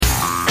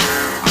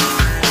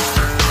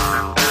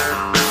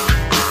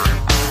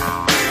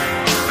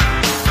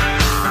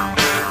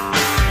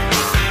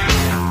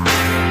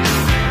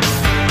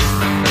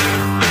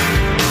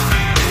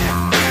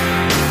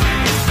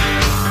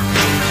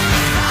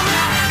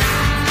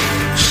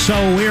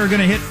So we are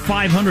going to hit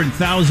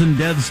 500,000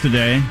 deaths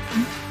today.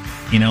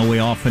 You know, we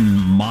often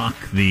mock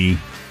the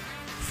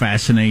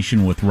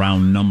fascination with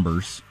round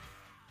numbers.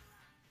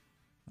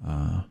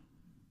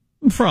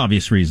 For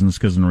obvious reasons,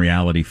 because in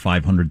reality,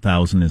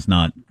 500,000 is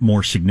not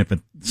more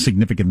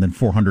significant than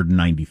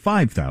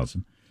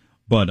 495,000.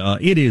 But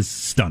it is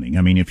stunning.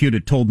 I mean, if you'd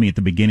have told me at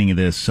the beginning of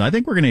this, I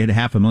think we're going to hit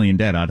 500,000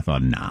 dead, I'd have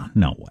thought, nah,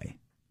 no way.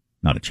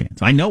 Not a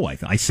chance. I know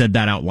I said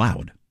that out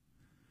loud.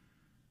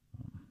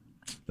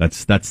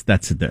 That's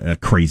a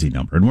crazy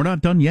number, and we're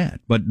not done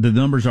yet. But the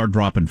numbers are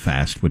dropping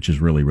fast, which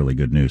is really, really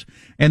good news.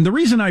 And the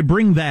reason I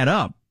bring that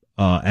up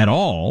at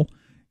all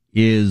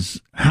is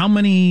how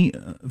many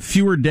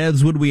fewer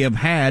deaths would we have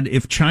had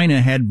if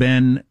China had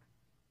been,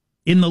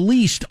 in the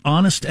least,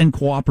 honest and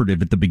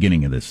cooperative at the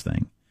beginning of this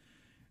thing.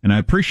 And I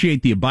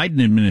appreciate the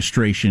Biden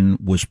administration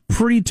was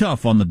pretty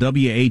tough on the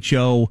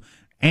WHO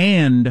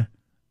and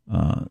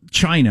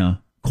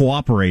China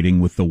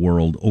cooperating with the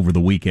world over the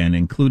weekend,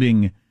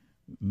 including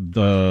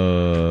this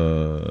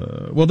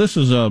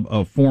is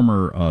a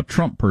former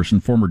Trump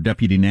person, former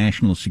deputy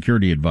national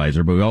security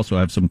advisor, but we also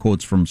have some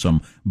quotes from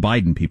some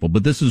Biden people.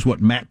 But this is what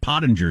Matt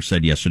Pottinger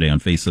said yesterday on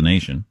Face the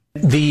Nation.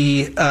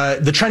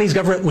 The Chinese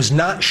government was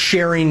not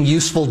sharing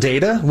useful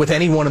data with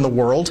anyone in the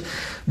world.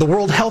 The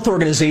World Health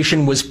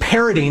Organization was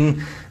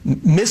parroting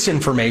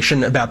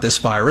misinformation about this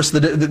virus.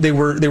 They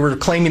were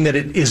claiming that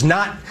it is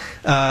not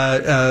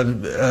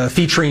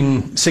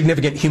featuring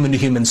significant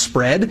human-to-human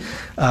spread.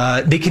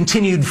 They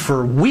continued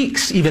for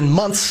weeks, even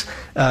months,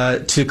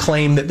 to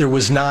claim that there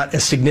was not a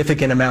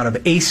significant amount of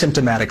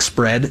asymptomatic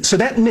spread. So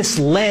that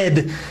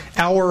misled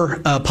our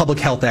public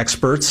health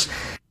experts.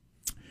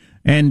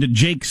 And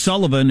Jake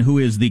Sullivan, who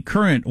is the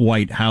current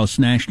White House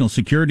National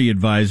Security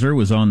Advisor,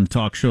 was on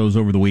talk shows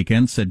over the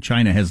weekend, said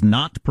China has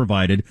not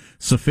provided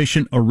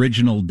sufficient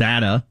original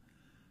data.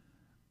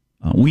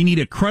 We need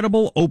a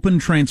credible, open,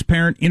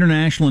 transparent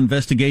international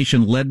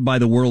investigation led by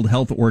the World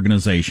Health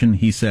Organization,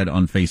 he said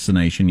on Face the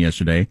Nation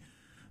yesterday.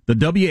 The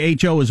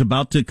WHO is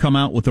about to come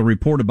out with a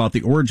report about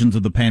the origins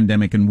of the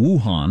pandemic in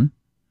Wuhan.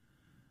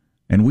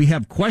 And we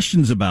have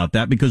questions about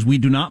that because we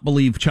do not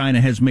believe China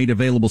has made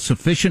available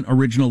sufficient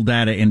original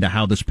data into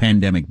how this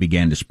pandemic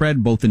began to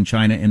spread, both in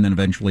China and then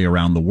eventually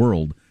around the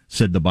world,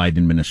 said the Biden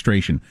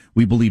administration.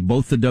 We believe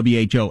both the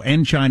WHO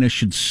and China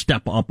should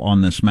step up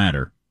on this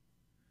matter.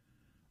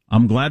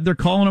 I'm glad they're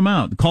calling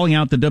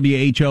out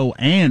the WHO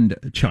and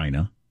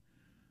China.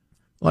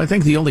 Well, I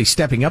think the only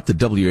stepping up the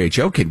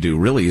WHO can do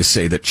really is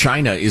say that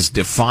China is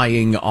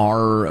defying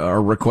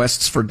our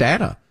requests for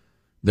data.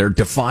 They're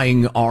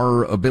defying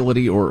our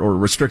ability or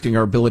restricting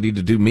our ability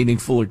to do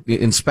meaningful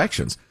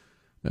inspections.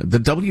 The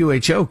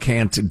WHO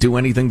can't do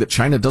anything that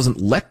China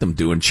doesn't let them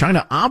do, and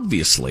China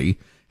obviously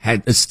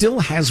still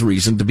has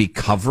reason to be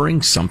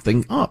covering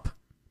something up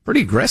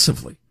pretty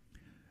aggressively.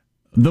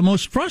 The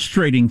most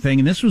frustrating thing,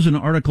 and this was an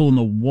article in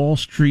the Wall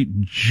Street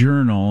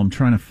Journal. I'm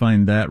trying to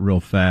find that real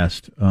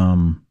fast.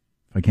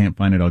 If I can't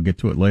find it, I'll get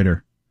to it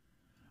later.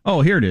 Oh,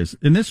 here it is.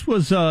 And this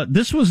is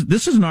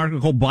an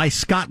article by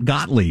Scott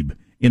Gottlieb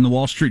in the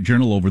Wall Street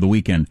Journal over the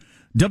weekend.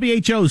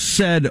 WHO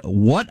said,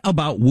 what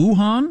about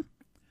Wuhan?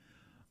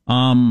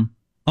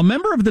 A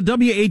member of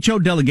the WHO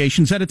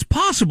delegation said it's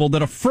possible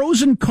that a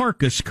frozen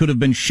carcass could have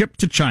been shipped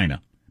to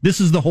China.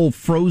 This is the whole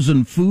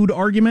frozen food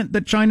argument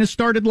that China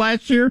started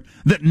last year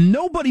that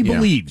nobody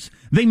believes.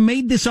 They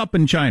made this up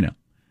in China.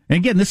 And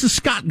again, this is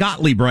Scott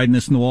Gottlieb writing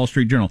this in the Wall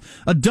Street Journal.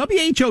 A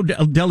WHO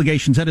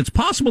delegation said it's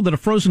possible that a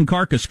frozen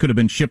carcass could have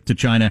been shipped to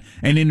China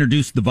and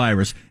introduced the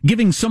virus,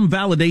 giving some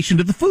validation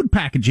to the food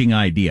packaging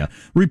idea.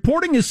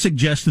 Reporting has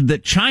suggested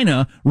that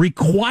China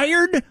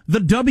required the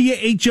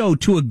WHO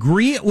to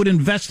agree it would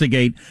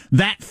investigate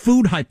that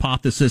food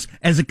hypothesis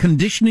as a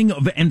conditioning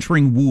of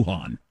entering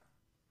Wuhan.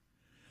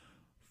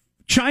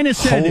 China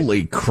said...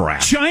 Holy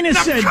crap. China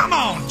said... Come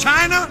on,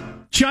 China!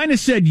 China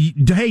said,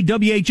 hey,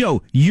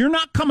 WHO, you're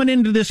not coming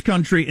into this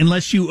country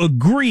unless you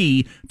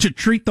agree to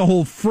treat the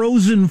whole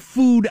frozen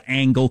food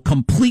angle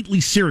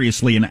completely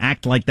seriously and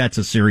act like that's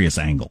a serious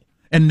angle.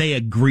 And they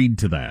agreed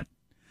to that.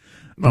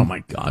 Oh,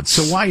 my God.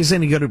 So why is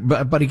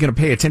anybody going to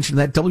pay attention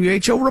to that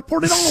WHO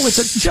report at all?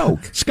 It's a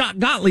joke. Scott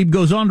Gottlieb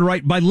goes on to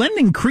write, by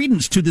lending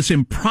credence to this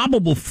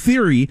improbable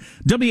theory,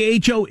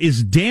 WHO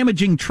is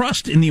damaging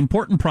trust in the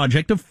important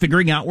project of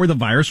figuring out where the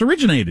virus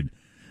originated.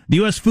 The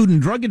U.S. Food and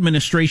Drug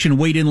Administration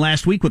weighed in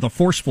last week with a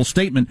forceful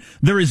statement.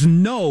 There is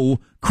no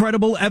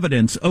credible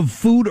evidence of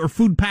food or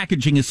food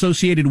packaging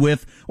associated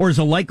with or is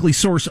a likely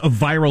source of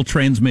viral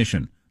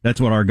transmission.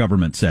 That's what our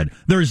government said.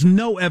 There is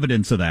no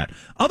evidence of that.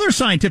 Other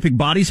scientific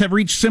bodies have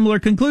reached similar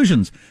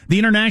conclusions. The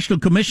International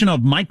Commission of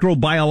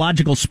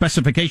Microbiological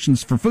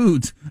Specifications for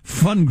Foods,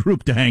 fun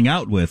group to hang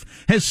out with,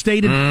 has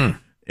stated,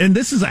 and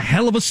this is a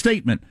hell of a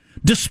statement,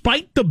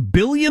 despite the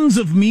billions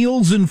of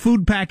meals and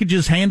food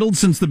packages handled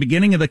since the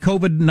beginning of the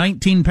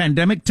COVID-19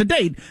 pandemic to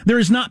date, there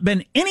has not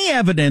been any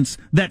evidence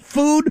that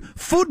food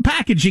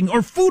packaging,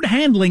 or food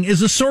handling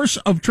is a source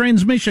of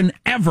transmission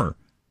ever.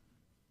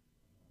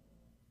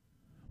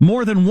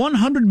 More than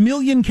 100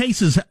 million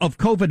cases of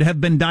COVID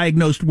have been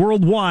diagnosed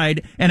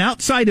worldwide, and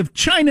outside of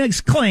China's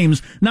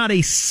claims, not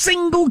a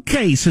single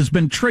case has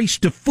been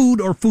traced to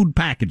food or food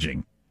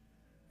packaging.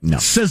 No.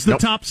 Says the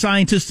top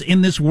scientists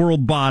in this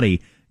world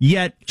body.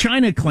 Yet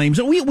China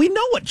claims, we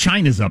know what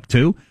China's up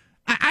to.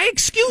 I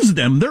excuse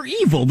them. They're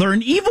evil. They're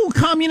an evil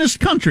communist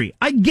country.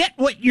 I get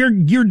what your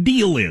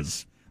deal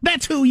is.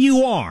 That's who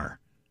you are.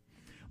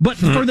 But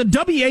for the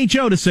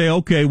WHO to say,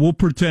 okay, we'll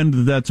pretend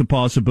that that's a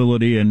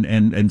possibility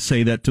and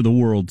say that to the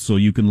world so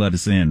you can let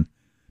us in.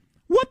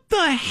 What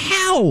the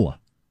hell?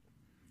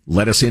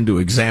 Let us in to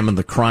examine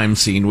the crime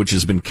scene, which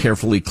has been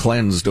carefully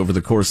cleansed over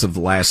the course of the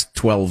last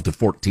 12 to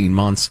 14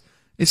 months.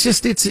 It's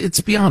just,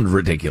 it's beyond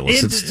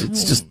ridiculous.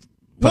 It's just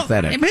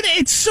pathetic. Well,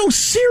 it's so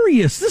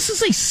serious. This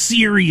is a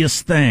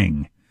serious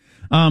thing.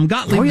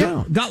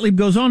 Gottlieb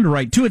goes on to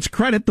write, to its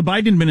credit, the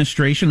Biden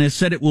administration has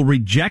said it will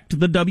reject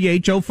the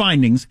WHO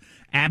findings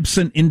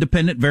absent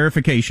independent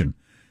verification.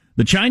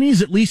 The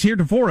Chinese, at least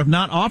heretofore, have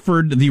not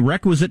offered the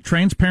requisite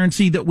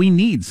transparency that we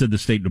need, said the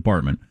State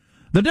Department.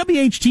 The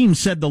WH team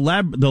said the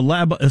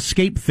lab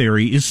escape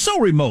theory is so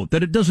remote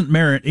that it doesn't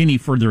merit any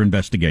further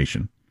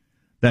investigation.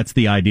 That's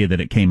the idea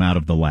that it came out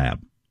of the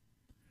lab.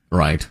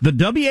 Right. The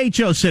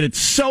WHO said it's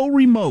so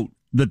remote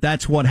that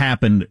that's what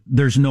happened.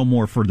 There's no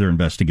more further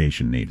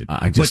investigation need.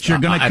 But you're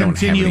going to continue. I don't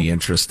have any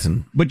interest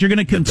in. But you're going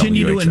to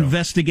continue to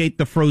investigate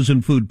the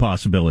frozen food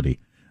possibility.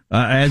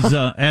 Well,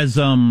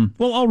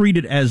 I'll read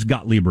it as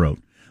Gottlieb wrote.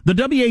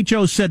 The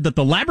WHO said that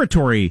the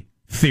laboratory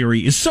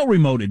theory is so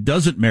remote it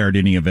doesn't merit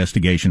any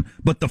investigation,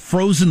 but the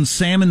frozen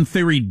salmon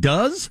theory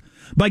does.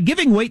 By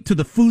giving weight to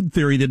the food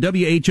theory, the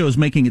WHO is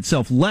making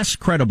itself less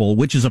credible,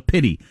 which is a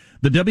pity.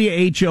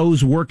 The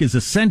WHO's work is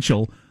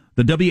essential.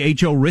 The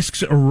WHO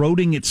risks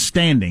eroding its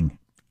standing.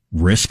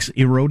 Risks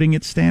eroding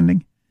its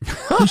standing?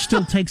 Who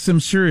still takes them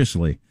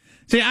seriously?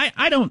 See,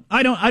 I don't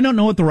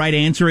know what the right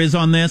answer is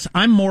on this.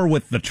 I'm more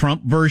with the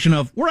Trump version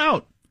of, we're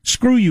out.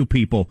 Screw you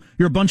people.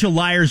 You're a bunch of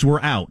liars.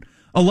 We're out.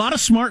 A lot of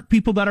smart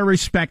people that I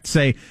respect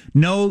say,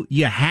 no,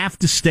 you have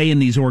to stay in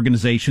these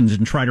organizations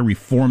and try to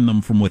reform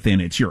them from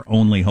within. It's your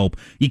only hope.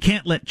 You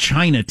can't let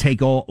China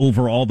take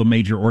over all the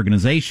major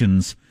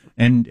organizations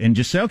and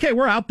just say, okay,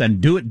 we're out then.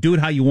 Do it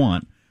how you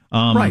want.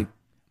 Right.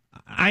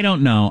 I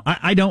don't know.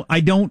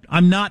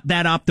 I'm not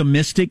that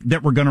optimistic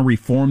that we're going to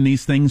reform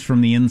these things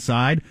from the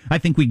inside. I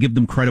think we give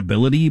them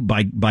credibility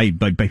by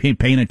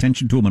paying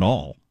attention to them at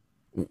all.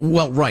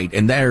 Well, right.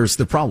 And there's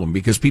the problem,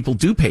 because people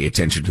do pay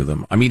attention to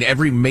them. I mean,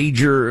 every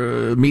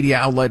major media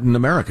outlet in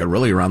America,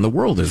 really around the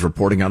world, is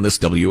reporting on this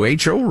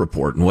WHO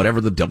report and whatever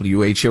the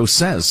WHO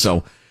says.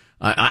 So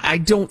I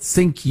don't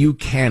think you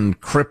can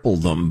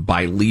cripple them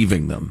by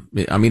leaving them.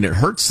 I mean, it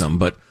hurts them,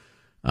 but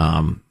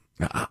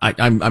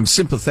I'm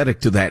sympathetic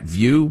to that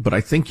view, but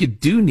I think you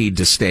do need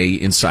to stay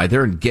inside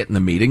there and get in the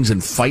meetings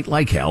and fight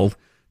like hell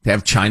to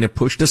have China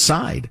pushed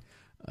aside.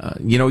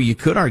 You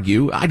could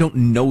argue, I don't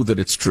know that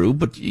it's true,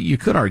 but you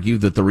could argue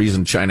that the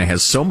reason China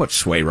has so much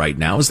sway right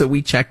now is that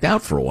we checked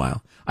out for a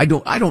while. I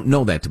don't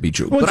know that to be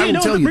true, well, but I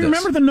will tell you this.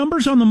 Remember the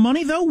numbers on the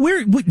money, though?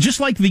 We're just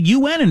like the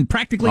UN and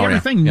practically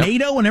everything, Yep.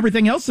 NATO and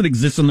everything else that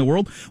exists in the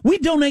world. We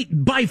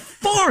donate by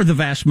far the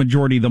vast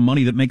majority of the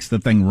money that makes the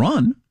thing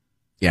run.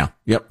 Yeah,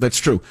 yep, that's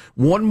true.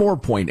 One more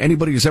point.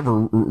 Anybody who's ever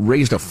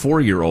raised a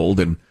 4-year-old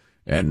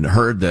and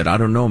heard that, I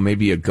don't know,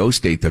 maybe a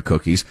ghost ate the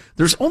cookies,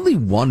 there's only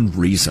one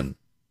reason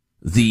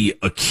the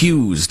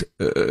accused,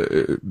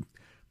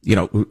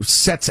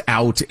 sets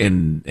out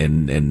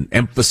and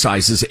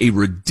emphasizes a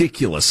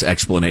ridiculous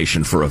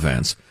explanation for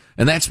events.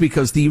 And that's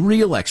because the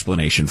real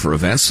explanation for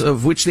events,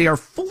 of which they are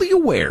fully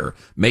aware,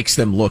 makes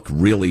them look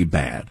really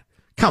bad.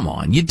 Come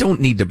on, you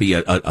don't need to be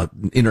a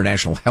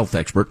international health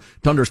expert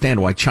to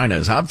understand why China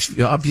is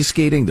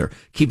obfuscating. They're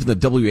keeping the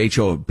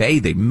WHO at bay.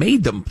 They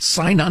made them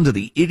sign on to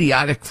the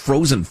idiotic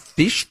frozen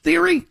fish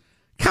theory.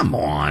 Come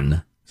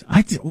on.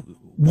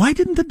 Why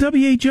didn't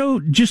the WHO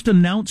just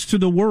announce to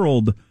the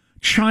world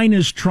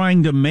China's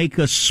trying to make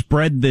us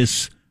spread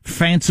this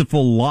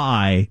fanciful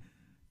lie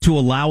to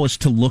allow us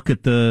to look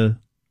at the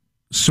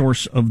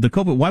source of the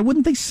COVID? Why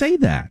wouldn't they say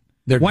that?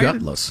 They're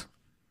gutless.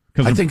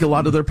 I think a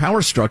lot of their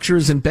power structure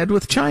is in bed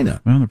with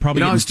China. Well, they're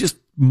probably getting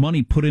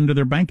money put into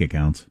their bank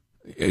accounts.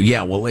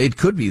 Yeah, well, it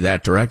could be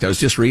that direct. I was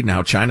just reading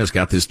how China's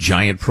got this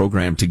giant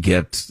program to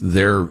get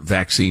their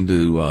vaccine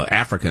to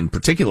Africa in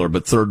particular,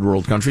 but third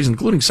world countries,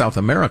 including South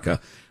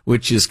America,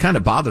 which is kind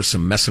of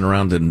bothersome messing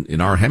around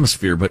in our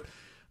hemisphere. But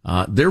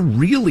they're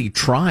really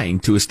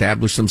trying to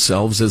establish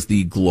themselves as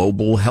the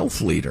global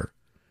health leader.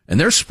 And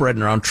they're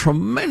spreading around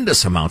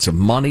tremendous amounts of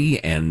money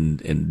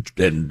and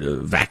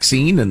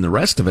vaccine and the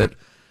rest of it.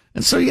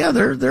 And so, yeah,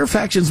 there are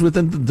factions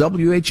within the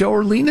WHO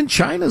are leaning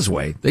China's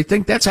way. They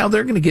think that's how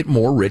they're going to get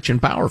more rich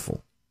and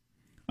powerful.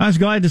 I was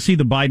glad to see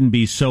the Biden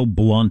be so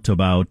blunt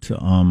about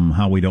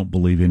how we don't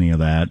believe any of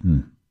that.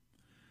 And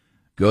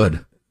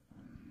good.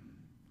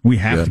 We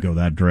have to go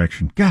that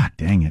direction. God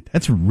dang it.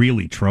 That's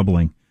really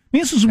troubling. I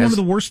mean, this is one of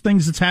the worst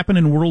things that's happened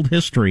in world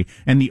history.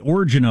 And the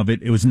origin of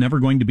it was never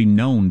going to be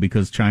known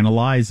because China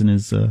lies and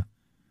is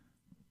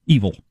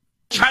evil.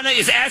 China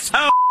is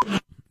asshole.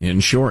 In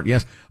short,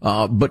 yes.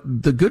 But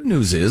the good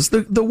news is,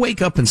 the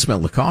wake up and smell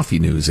the coffee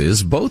news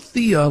is, both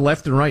the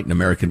left and right in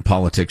American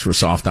politics were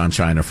soft on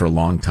China for a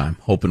long time,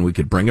 hoping we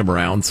could bring them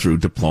around through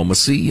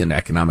diplomacy and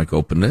economic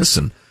openness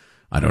and,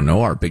 I don't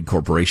know, our big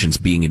corporations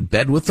being in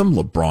bed with them,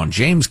 LeBron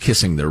James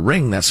kissing their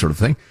ring, that sort of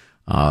thing.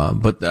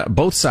 But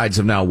both sides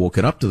have now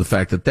woken up to the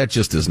fact that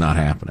just is not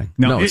happening.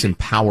 No, it's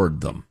empowered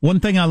them. One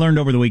thing I learned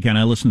over the weekend,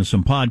 I listened to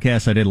some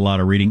podcasts, I did a lot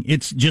of reading.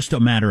 It's just a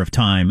matter of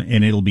time,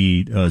 and it'll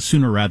be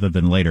sooner rather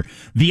than later.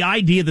 The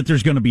idea that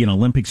there's going to be an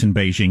Olympics in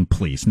Beijing,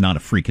 please, not a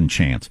freaking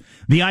chance.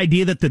 The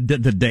idea that the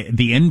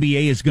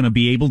NBA is going to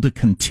be able to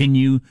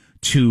continue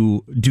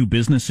to do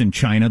business in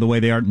China the way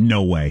they are,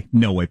 no way.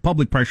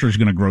 Public pressure is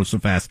going to grow so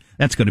fast,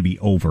 that's going to be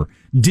over.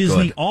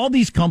 Disney, good. All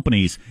these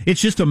companies,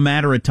 it's just a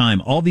matter of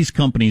time. All these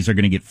companies are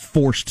going to get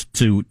forced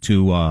to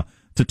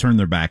turn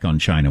their back on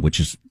China,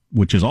 which is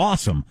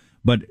awesome.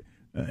 But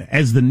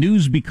as the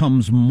news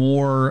becomes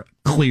more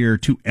clear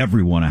to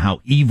everyone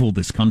how evil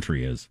this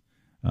country is,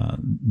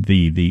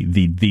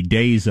 the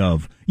days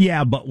of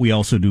but we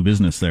also do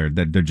business there,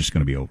 they're just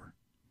going to be over.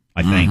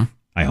 I think.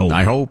 I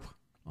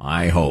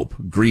hope.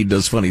 Greed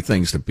does funny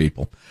things to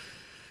people.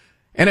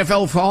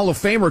 NFL Hall of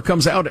Famer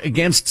comes out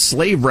against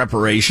slave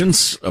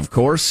reparations. Of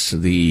course,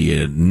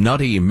 the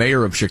nutty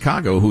mayor of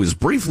Chicago, who is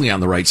briefly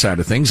on the right side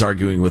of things,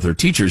 arguing with her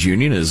teachers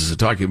union, is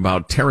talking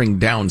about tearing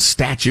down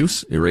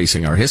statues,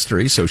 erasing our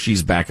history. So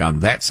she's back on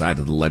that side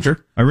of the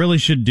ledger. I really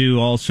should do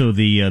also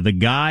the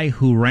guy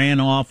who ran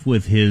off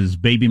with his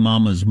baby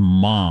mama's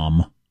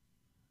mom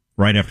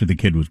right after the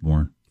kid was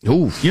born.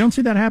 Oof. You don't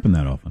see that happen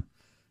that often.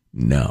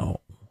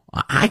 No.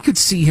 I could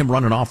see him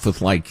running off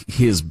with, like,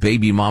 his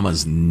baby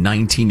mama's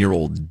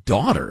 19-year-old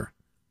daughter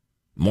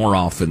more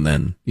often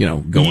than,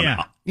 going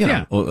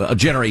a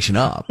generation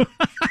up.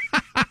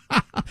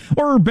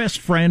 Or her best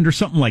friend or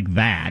something like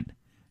that.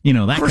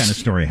 That kind of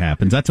story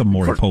happins. That's a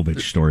Maury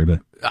Povich story, but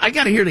I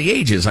got to hear the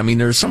ages. I mean,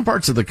 there's some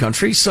parts of the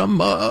country, some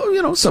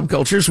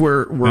subcultures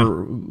where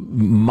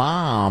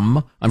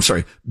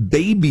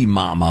baby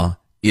mama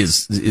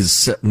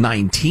is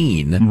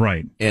 19,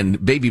 right?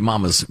 And baby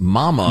mama's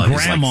mama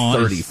Grandma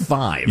is like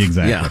 35.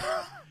 Exactly.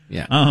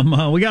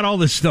 Yeah. We got all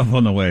this stuff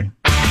on the way.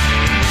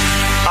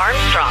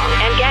 Armstrong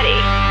and Getty.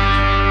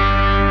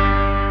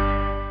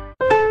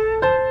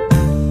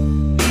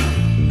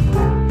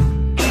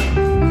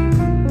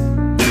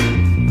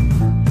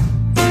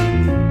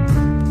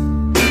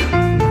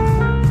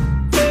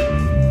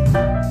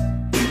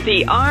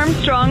 The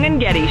Armstrong and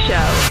Getty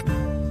Show.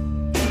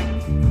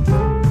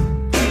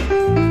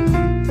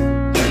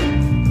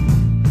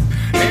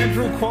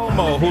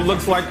 Cuomo, who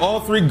looks like all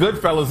three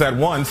Goodfellas at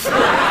once, said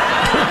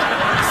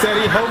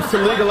he hopes to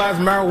legalize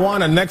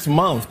marijuana next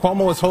month.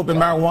 Cuomo is hoping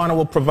marijuana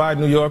will provide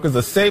New Yorkers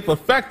a safe,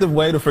 effective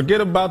way to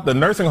forget about the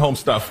nursing home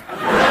stuff.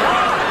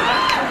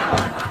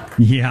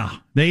 Yeah,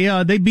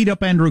 they beat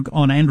up Andrew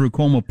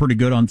Cuomo pretty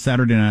good on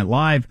Saturday Night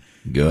Live.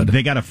 Good.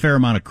 They got a fair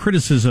amount of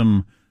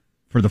criticism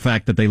for the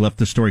fact that they left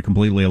the story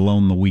completely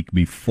alone the week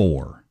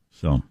before.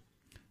 So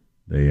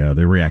they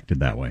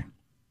reacted that way.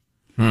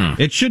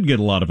 It should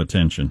get a lot of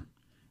attention.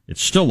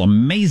 It's still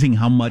amazing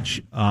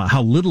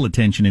how little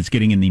attention it's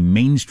getting in the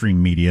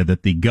mainstream media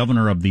that the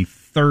governor of the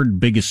third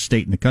biggest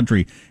state in the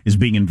country is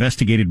being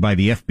investigated by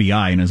the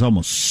FBI and is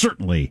almost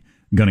certainly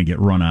going to get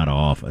run out of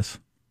office.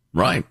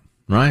 Right.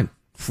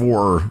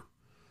 For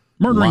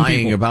murdering lying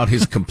people. About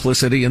his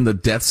complicity in the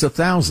deaths of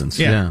thousands.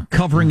 Yeah.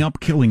 Covering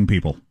up killing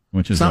people.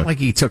 It's not like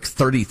he took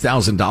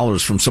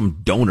 $30,000 from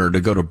some donor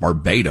to go to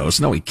Barbados.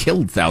 No, he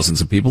killed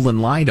thousands of people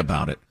and lied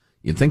about it.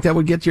 You'd think that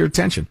would get your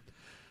attention.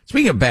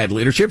 Speaking of bad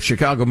leadership,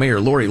 Chicago Mayor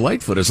Lori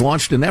Lightfoot has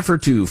launched an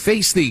effort to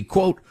face the,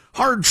 quote,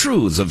 hard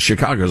truths of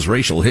Chicago's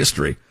racial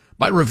history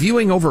by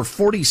reviewing over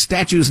 40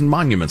 statues and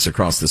monuments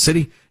across the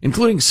city,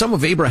 including some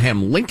of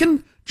Abraham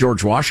Lincoln,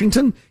 George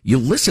Washington,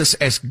 Ulysses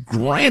S.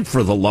 Grant,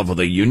 for the love of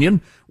the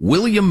Union,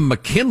 William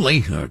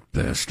McKinley,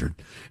 bastard,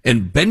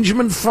 and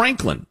Benjamin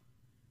Franklin.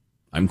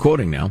 I'm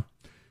quoting now.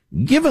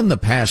 Given the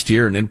past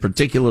year, and in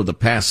particular the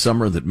past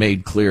summer that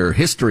made clear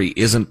history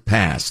isn't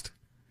past,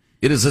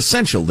 it is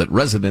essential that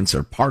residents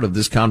are part of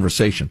this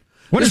conversation.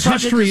 What does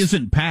history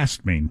isn't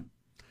past mean?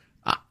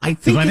 I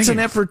think it's an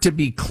effort to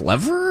be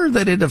clever,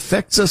 that it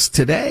affects us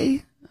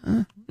today.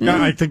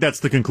 Yeah, I think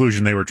that's the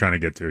conclusion they were trying to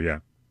get to, yeah.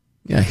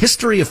 Yeah,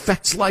 history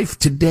affects life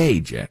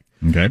today, Jack.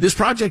 Okay. This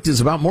project is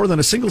about more than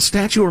a single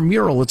statue or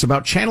mural. It's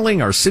about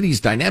channeling our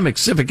city's dynamic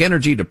civic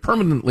energy to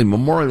permanently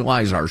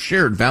memorialize our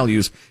shared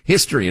values,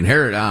 history, and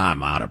heritage.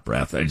 I'm out of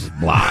breath. I just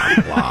blah,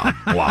 blah,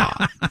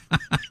 blah.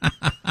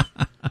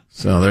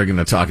 So they're going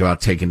to talk about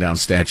taking down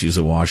statues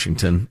of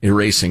Washington,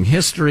 erasing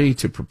history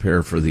to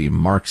prepare for the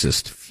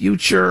Marxist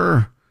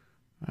future.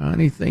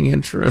 Anything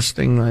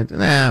interesting?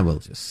 We'll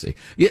just see.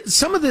 Yeah,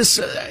 some of this,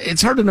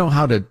 it's hard to know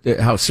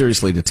how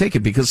seriously to take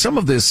it, because some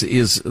of this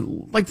is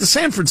like the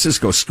San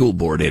Francisco school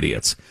board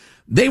idiots.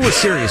 They were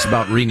serious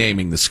about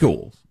renaming the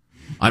schools.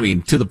 I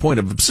mean, to the point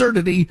of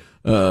absurdity,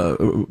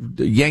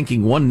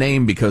 yanking one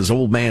name because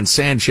old man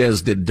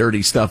Sanchez did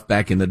dirty stuff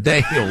back in the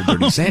day, old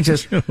dirty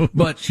Sanchez.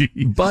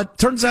 But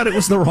turns out it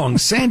was the wrong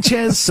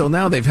Sanchez, so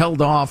now they've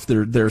held off.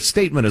 Their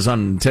statement is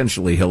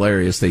unintentionally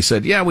hilarious. They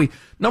said, yeah,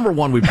 number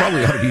one, we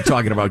probably ought to be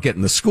talking about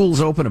getting the schools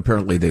open.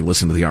 Apparently they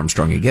listen to the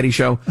Armstrong and Getty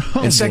show.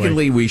 And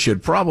secondly, we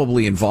should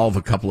probably involve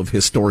a couple of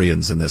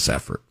historians in this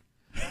effort.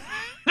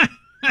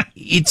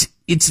 It's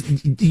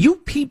you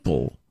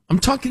people. I'm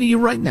talking to you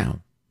right now.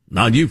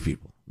 Not you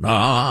people. No,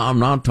 I'm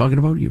not talking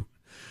about you.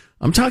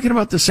 I'm talking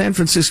about the San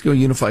Francisco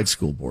Unified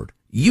School Board.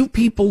 You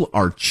people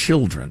are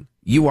children.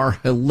 You are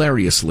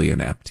hilariously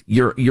inept.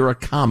 You're a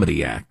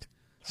comedy act.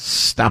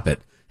 Stop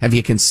it. Have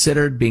you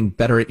considered being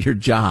better at your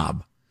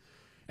job?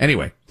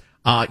 Anyway,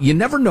 you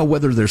never know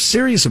whether they're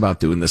serious about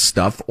doing this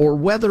stuff or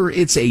whether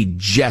it's a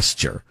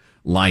gesture.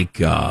 Like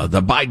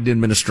the Biden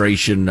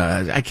administration,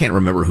 I can't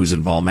remember who's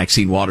involved,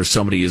 Maxine Waters,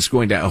 somebody is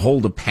going to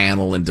hold a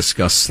panel and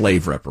discuss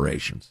slave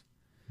reparations.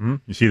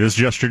 You see this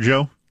gesture,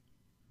 Joe?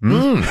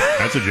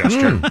 That's a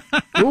gesture.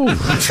 Ooh,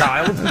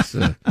 child.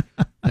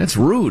 That's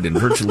rude in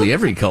virtually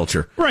every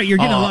culture. Right, you're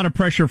getting a lot of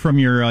pressure from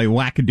your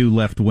wackadoo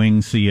left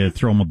wing, so you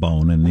throw them a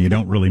bone, and you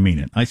don't really mean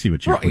it. I see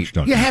what you're talking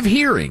about. You have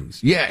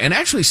hearings. Yeah, and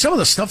actually some of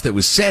the stuff that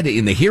was said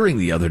in the hearing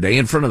the other day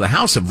in front of the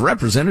House of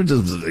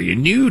Representatives of the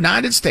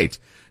United States,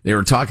 they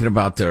were talking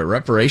about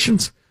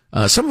reparations.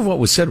 Some of what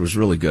was said was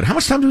really good. How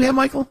much time do we have,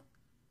 Michael?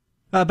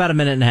 About a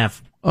minute and a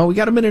half. Oh, we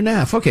got a minute and a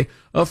half. Okay.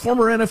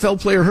 Former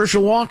NFL player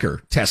Herschel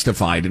Walker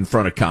testified in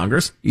front of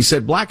Congress. He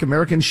said black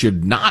Americans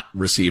should not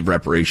receive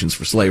reparations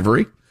for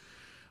slavery.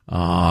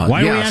 Why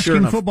are we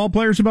asking football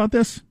players about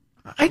this?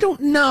 I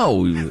don't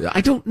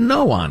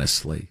know,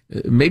 honestly.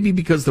 Maybe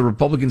because the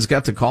Republicans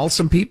got to call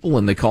some people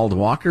and they called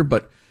Walker,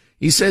 but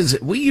he says,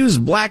 we use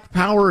black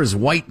power as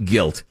white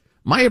guilt.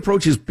 My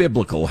approach is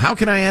biblical. How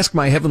can I ask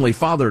my heavenly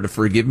Father to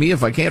forgive me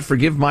if I can't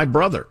forgive my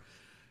brother?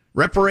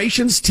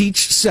 Reparations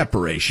teach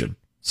separation.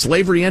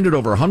 Slavery ended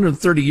over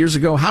 130 years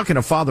ago. How can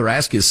a father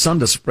ask his son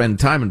to spend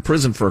time in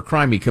prison for a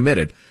crime he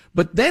committed?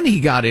 But then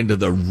he got into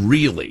the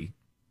really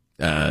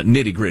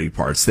nitty-gritty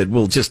parts that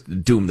will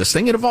just doom this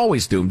thing and have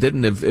always doomed it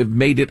and have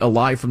made it a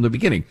lie from the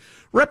beginning.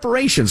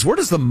 Reparations, where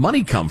does the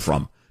money come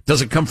from?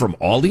 Does it come from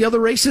all the other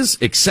races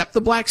except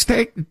the black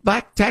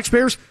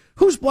taxpayers?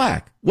 Who's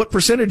black? What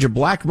percentage of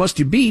black must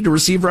you be to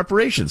receive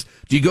reparations?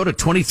 Do you go to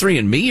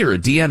 23andMe or a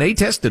DNA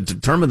test to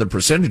determine the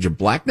percentage of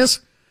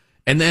blackness?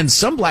 And then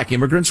some black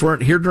immigrants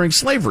weren't here during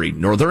slavery,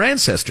 nor their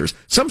ancestors.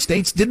 Some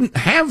states didn't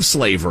have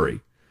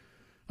slavery.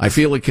 I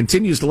feel it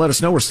continues to let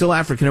us know we're still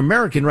African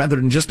American rather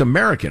than just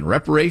American.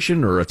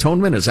 Reparation or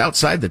atonement is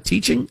outside the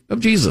teaching of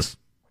Jesus.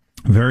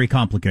 Very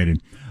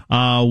complicated.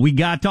 We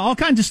got all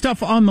kinds of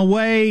stuff on the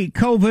way.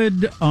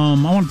 COVID.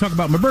 I want to talk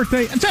about my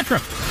birthday,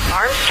 etc.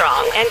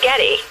 Armstrong and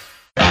Getty.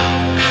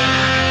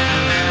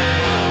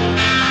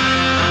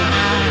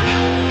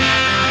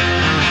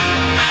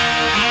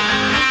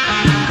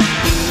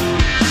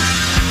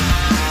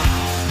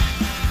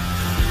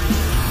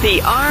 The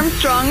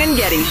Armstrong and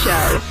Getty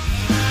Show.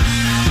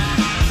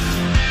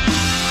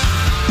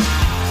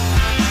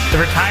 The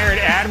retired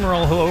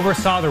admiral who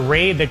oversaw the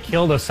raid that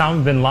killed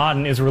Osama bin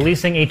Laden is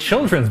releasing a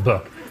children's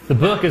book. The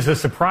book is a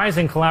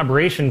surprising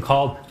collaboration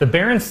called The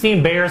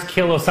Berenstain Bears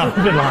Kill Osama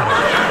bin Laden.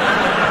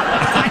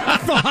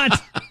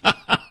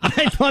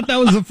 I thought that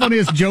was the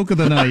funniest joke of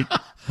the night.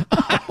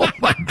 Oh,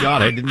 my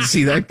God, I didn't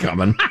see that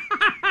coming.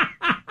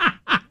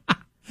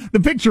 The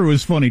picture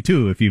was funny,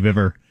 too, if you've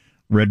ever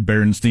read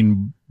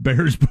Berenstain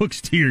Bears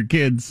books to your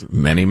kids.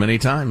 Many, many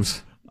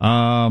times.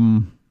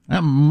 Mom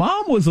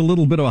was a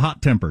little bit of a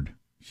hot-tempered.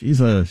 She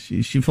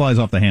flies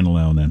off the handle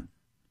now and then.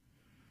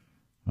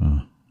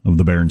 Of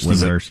the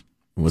Berenstain Bears.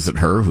 Was it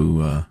her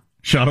who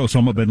shot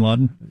Osama bin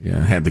Laden?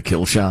 Yeah, had the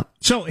kill shot.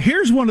 So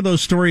here's one of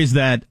those stories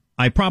that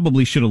I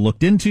probably should have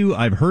looked into.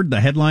 I've heard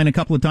the headline a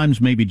couple of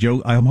times. Maybe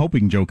Joe. I'm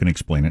hoping Joe can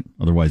explain it.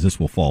 Otherwise, this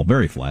will fall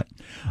very flat.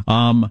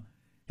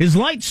 His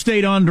lights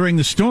stayed on during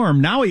the storm.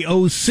 Now he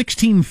owes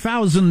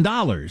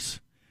 $16,000.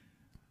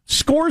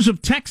 Scores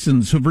of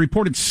Texans have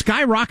reported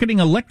skyrocketing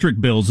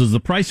electric bills as the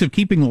price of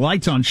keeping the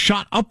lights on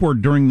shot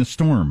upward during the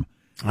storm.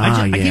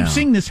 I keep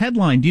seeing this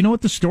headline. Do you know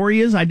what the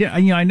story is? I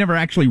never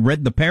actually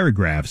read the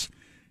paragraphs.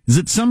 Is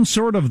it some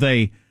sort of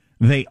they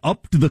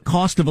upped the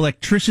cost of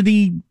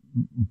electricity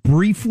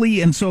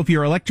briefly, and so if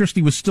your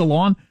electricity was still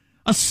on,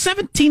 a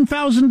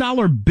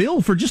 $17,000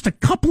 bill for just a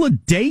couple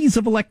of days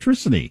of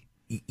electricity?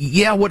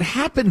 Yeah, what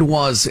happened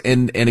was,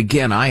 and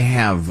again, I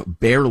have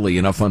barely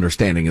enough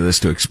understanding of this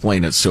to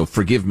explain it, so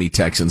forgive me,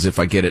 Texans, if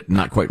I get it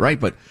not quite right,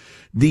 but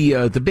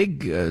the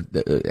big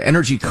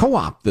energy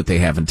co-op that they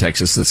have in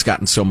Texas that's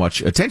gotten so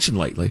much attention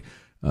lately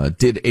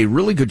did a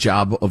really good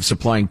job of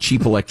supplying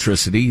cheap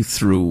electricity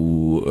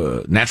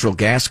through natural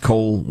gas,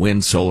 coal,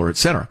 wind, solar,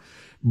 etc.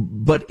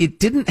 But it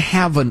didn't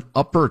have an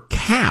upper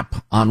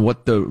cap on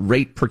what the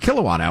rate per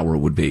kilowatt hour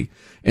would be.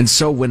 And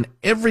so when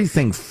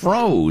everything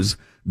froze,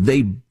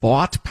 they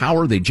bought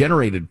power, they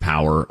generated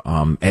power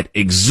at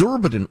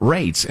exorbitant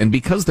rates. And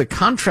because the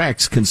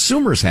contracts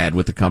consumers had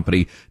with the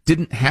company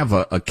didn't have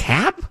a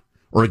cap,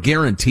 or a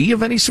guarantee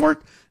of any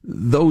sort,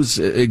 those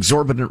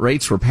exorbitant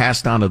rates were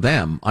passed on to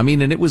them. I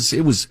mean, and it was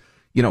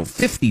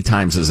 50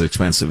 times as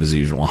expensive as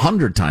usual,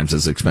 100 times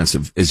as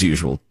expensive as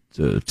usual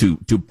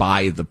to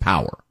buy the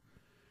power.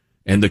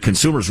 And the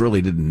consumers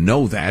really didn't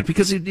know that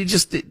because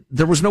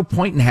there was no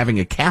point in having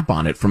a cap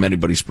on it from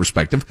anybody's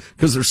perspective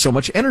because there's so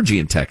much energy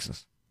in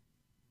Texas.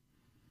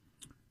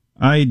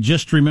 I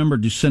just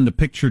remembered to send a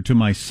picture to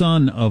my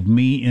son of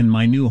me in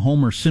my new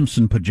Homer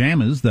Simpson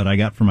pajamas that I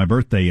got for my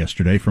birthday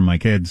yesterday from my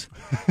kids.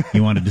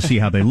 He wanted to see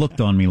how they looked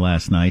on me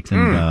last night,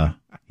 and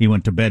he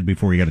went to bed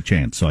before he got a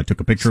chance. So I took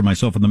a picture of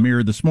myself in the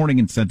mirror this morning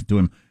and sent it to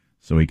him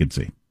so he could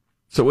see.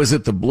 So is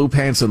it the blue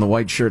pants and the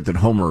white shirt that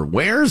Homer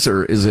wears,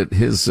 or is it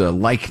his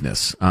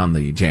likeness on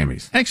the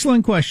jammies?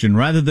 Excellent question.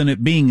 Rather than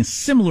it being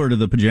similar to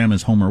the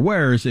pajamas Homer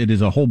wears, it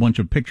is a whole bunch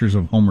of pictures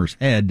of Homer's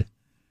head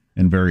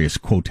and various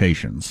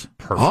quotations.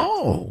 Perfect.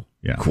 Oh,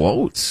 yeah.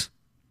 Quotes.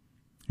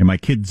 And my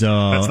kids...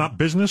 That's not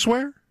business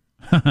wear?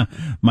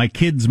 My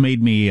kids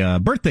made me a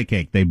birthday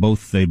cake. They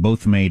both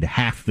made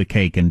half the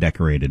cake and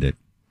decorated it.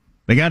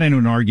 They got into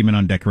an argument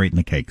on decorating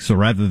the cake. So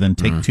rather than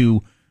take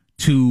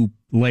two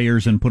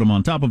layers and put them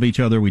on top of each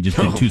other, we just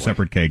did two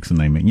separate cakes, and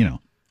they made, you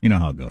know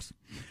how it goes.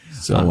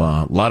 So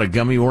a lot of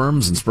gummy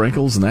worms and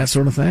sprinkles and that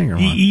sort of thing? Or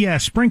what? Yeah,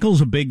 sprinkles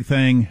a big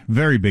thing,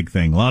 very big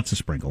thing. Lots of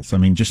sprinkles. I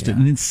mean, just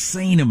an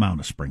insane amount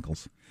of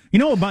sprinkles. You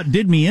know what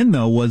did me in,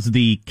 though, was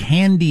the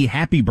candy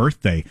happy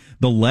birthday.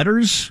 The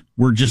letters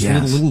were just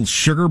little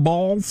sugar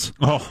balls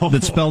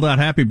that spelled out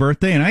happy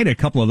birthday, and I ate a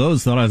couple of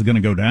those, thought I was going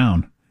to go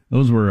down.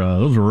 Those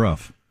were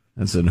rough.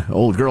 That's an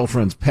old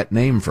girlfriend's pet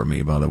name for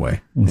me, by the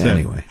way.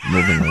 Anyway,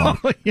 moving along.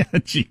 Oh, yeah,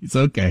 jeez,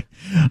 okay.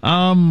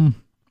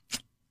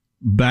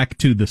 Back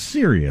to the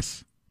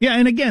serious. Yeah,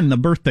 and again, the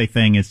birthday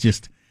thing is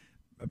just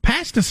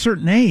past a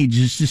certain age.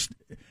 It's just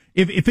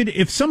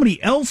if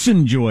somebody else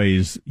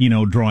enjoys,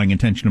 drawing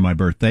attention to my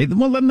birthday,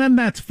 well, then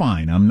that's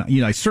fine.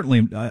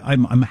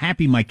 I'm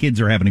happy my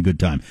kids are having a good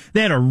time.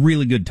 They had a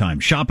really good time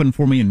shopping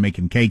for me and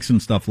making cakes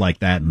and stuff like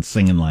that and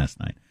singing last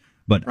night.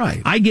 But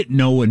I get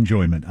no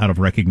enjoyment out of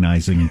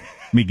recognizing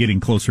me getting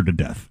closer to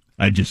death.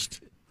 I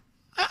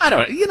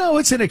don't.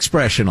 It's an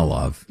expression of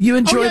love. You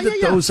enjoy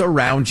those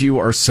around you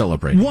are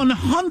celebrating.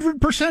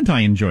 100%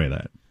 I enjoy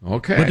that.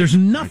 Okay. But there's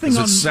nothing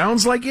on... It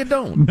sounds like you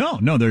don't.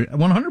 No, there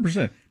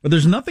 100%. But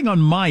there's nothing on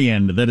my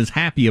end that is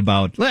happy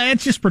about...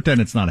 Let's just pretend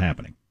it's not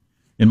happening.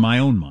 In my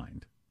own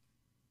mind.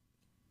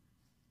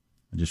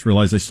 I just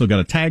realized I still got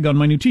a tag on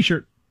my new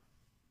T-shirt.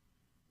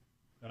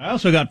 But I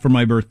also got for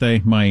my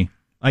birthday my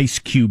Ice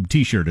Cube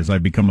T-shirt, as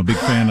I've become a big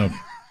fan of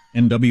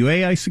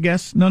NWA, I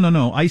guess.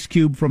 No. Ice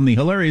Cube from the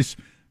hilarious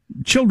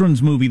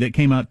children's movie that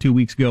came out 2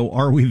 weeks ago,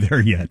 Are We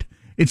There Yet?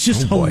 It's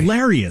just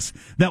hilarious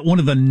that one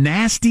of the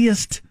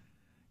nastiest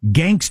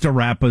gangsta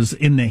rappers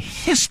in the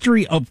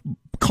history of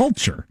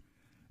culture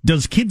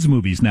does kids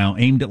movies now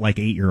aimed at like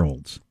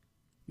 8-year-olds.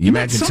 You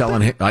imagine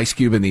telling Ice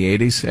Cube in the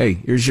 80s, hey,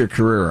 here's your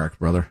career arc,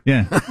 brother.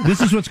 Yeah,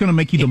 this is what's going to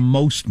make you the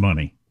most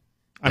money.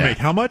 I make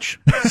how much?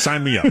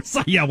 Sign me up.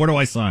 Yeah, where do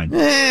I sign?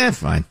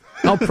 Fine.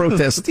 I'll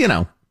protest,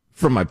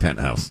 from my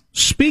penthouse.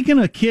 Speaking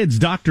of kids,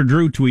 Dr.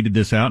 Drew tweeted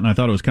this out, and I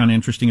thought it was kind of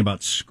interesting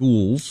about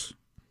schools.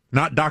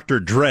 Not Dr.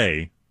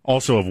 Dre,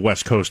 also of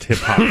West Coast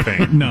hip-hop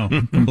fame. No,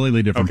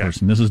 completely different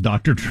person. This is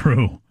Dr.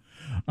 Drew.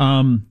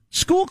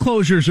 School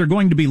closures are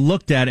going to be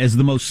looked at as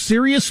the most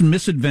serious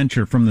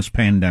misadventure from this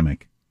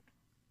pandemic.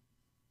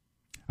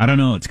 I don't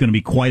know. It's going to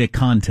be quite a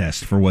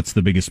contest for what's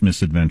the biggest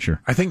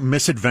misadventure. I think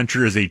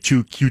misadventure is a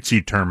too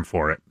cutesy term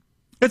for it.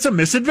 It's a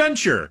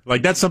misadventure.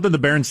 Like, that's something the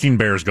Berenstein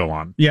Bears go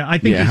on. Yeah, I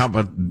think. Yeah, how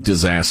about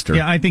disaster?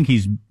 Yeah, I think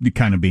he's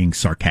kind of being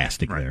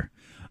sarcastic there.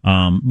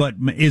 But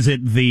is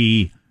it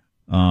the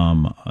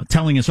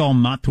telling us all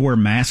not to wear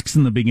masks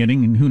in the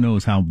beginning? And who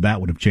knows how that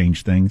would have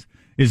changed things?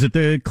 Is it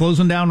the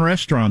closing down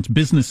restaurants,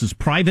 businesses,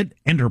 private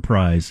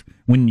enterprise,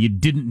 when you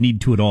didn't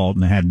need to at all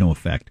and it had no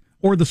effect?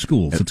 Or the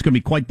schools? It's going to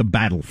be quite the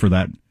battle for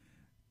that,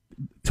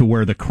 to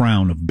wear the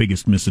crown of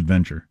biggest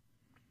misadventure.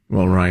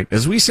 Well, right.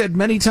 As we said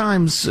many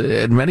times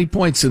at many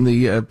points in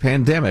the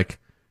pandemic,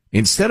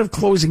 instead of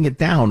closing it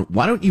down,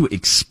 why don't you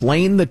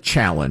explain the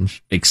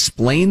challenge,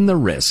 explain the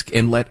risk,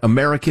 and let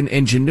American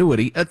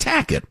ingenuity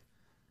attack it?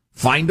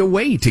 Find a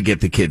way to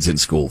get the kids in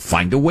school.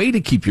 Find a way to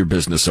keep your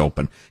business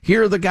open.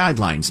 Here are the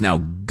guidelines. Now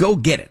go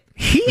get it.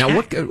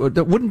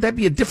 Wouldn't that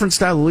be a different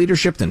style of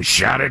leadership than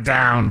shut it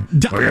down?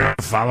 We're going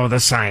to follow the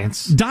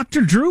science.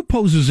 Dr. Drew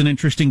poses an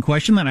interesting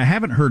question that I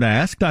haven't heard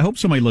asked. I hope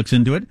somebody looks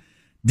into it.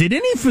 Did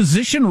any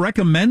physician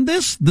recommend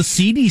this? The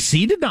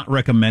CDC did not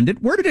recommend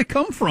it. Where did it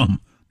come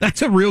from?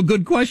 That's a real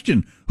good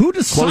question. Who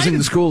decided? Closing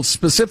the schools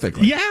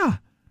specifically. Yeah.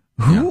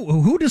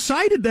 Who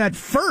decided that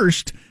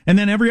first? And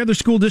then every other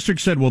school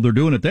district said, well, they're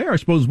doing it there. I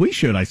suppose we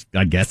should.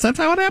 I guess that's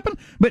how it happened.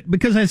 But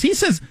because, as he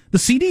says, the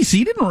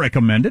CDC didn't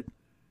recommend it.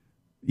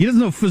 He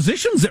doesn't know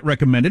physicians that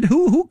recommended.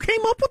 Who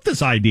came up with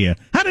this idea?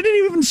 How did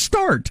it even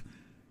start?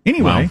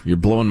 Anyway. Wow, you're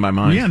blowing my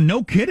mind. Yeah,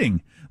 no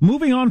kidding.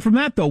 Moving on from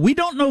that, though, we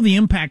don't know the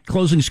impact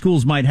closing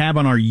schools might have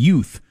on our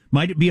youth.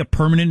 Might it be a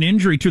permanent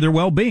injury to their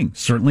well-being?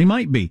 Certainly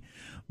might be.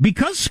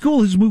 Because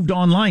school has moved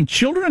online,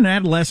 children and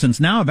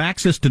adolescents now have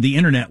access to the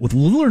internet with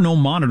little or no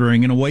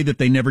monitoring in a way that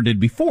they never did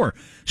before.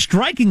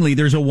 Strikingly,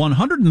 there's a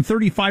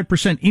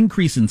 135%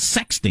 increase in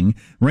sexting,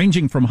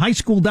 ranging from high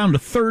school down to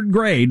third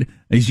grade,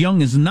 as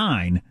young as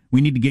 9.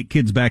 We need to get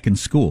kids back in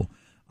school.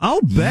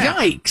 I'll bet.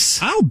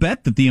 Yikes! I'll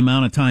bet that the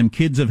amount of time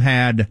kids have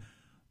had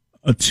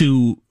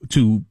to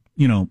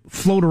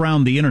float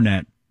around the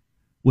internet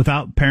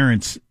without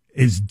parents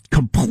is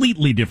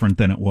completely different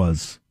than it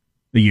was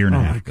a year and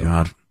a half ago.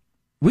 God.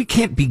 We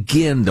can't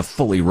begin to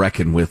fully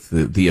reckon with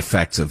the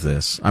effects of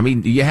this. I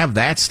mean, you have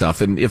that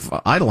stuff, and if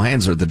idle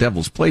hands are the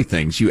devil's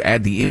playthings, you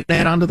add the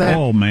internet onto that.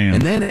 Oh, man.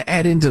 And then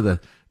add into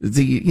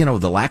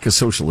the lack of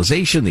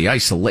socialization, the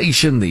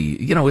isolation,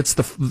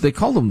 they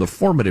call them the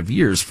formative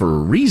years for a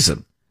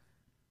reason.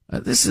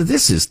 This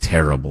is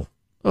terrible.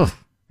 Ugh.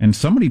 And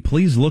somebody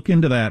please look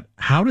into that.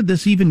 How did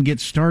this even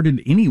get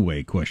started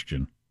anyway?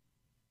 Question.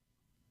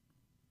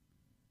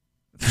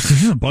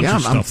 There's a bunch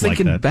of stuff I'm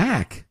thinking like that.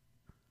 back.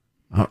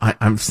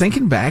 I'm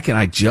thinking back, and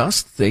I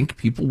just think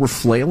people were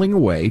flailing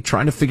away,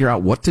 trying to figure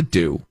out what to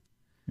do.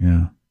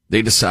 Yeah.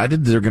 They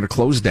decided they're going to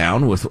close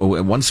down. With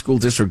one school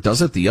district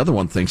does it, the other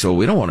one thinks,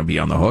 we don't want to be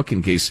on the hook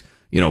in case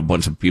a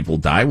bunch of people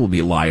die. We'll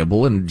be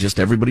liable, and just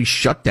everybody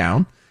shut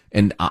down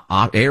and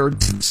erred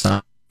to the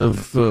side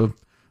of.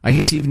 I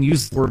hate to even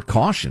use the word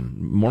caution,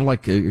 more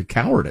like a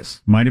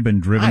cowardice. Might have been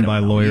driven by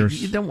lawyers.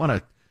 You don't want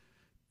to.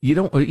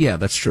 Yeah,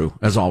 that's true.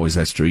 As always,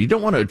 that's true. You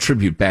don't want to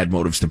attribute bad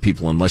motives to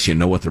people unless you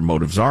know what their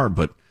motives are,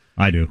 but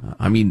I do.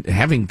 I mean,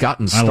 having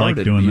gotten started, I like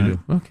doing that.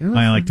 Okay,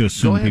 I like to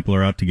assume people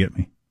are out to get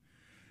me.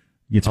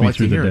 Gets me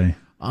through the day.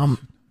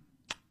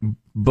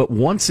 But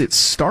once it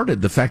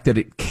started, the fact that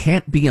it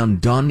can't be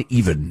undone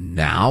even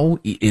now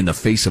in the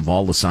face of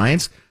all the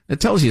science, it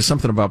tells you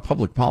something about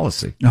public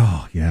policy.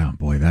 Oh, yeah,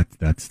 boy,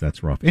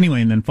 that's rough.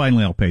 Anyway, and then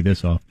finally I'll pay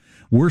this off.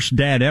 Worst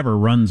dad ever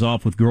runs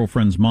off with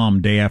girlfriend's mom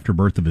day after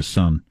birth of his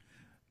son.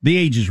 The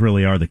ages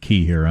really are the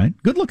key here, right?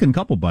 Good-looking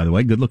couple, by the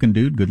way. Good-looking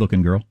dude,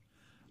 good-looking girl.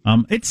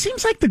 It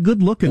seems like the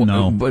good-looking,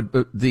 though. But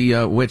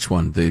the which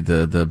one?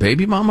 The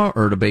baby mama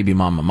or the baby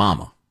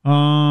mama?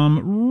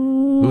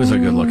 Who is a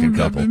good-looking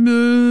couple?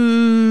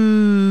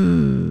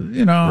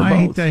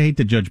 I hate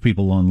to judge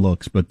people on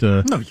looks, but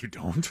no, you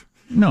don't.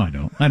 No, I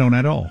don't. I don't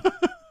at all.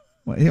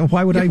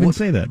 Why would I even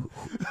say that?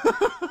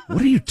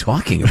 What are you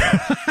talking about?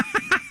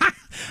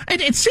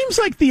 It seems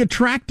like the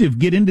attractive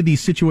get into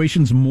these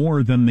situations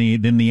more than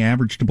the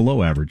average to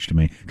below average to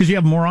me, because you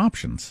have more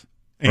options,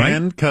 right?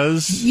 And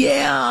because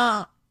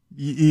yeah,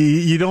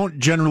 you don't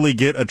generally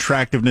get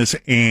attractiveness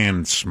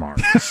and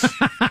smarts.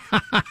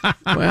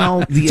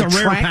 Well, the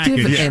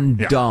attractive and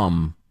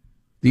dumb.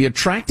 The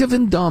attractive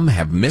and dumb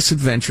have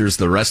misadventures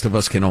the rest of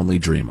us can only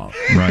dream of.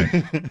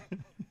 Right.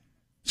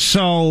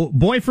 So,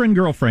 boyfriend,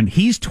 girlfriend,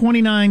 he's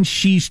 29,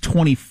 she's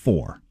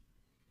 24.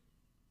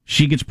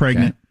 She gets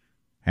pregnant,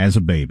 has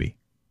a baby.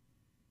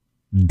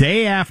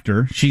 Day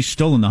after, she's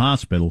still in the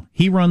hospital,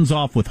 he runs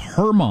off with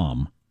her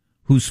mom,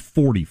 who's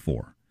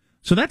 44.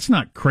 So that's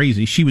not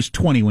crazy. She was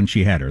 20 when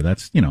she had her.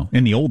 That's,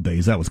 in the old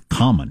days, that was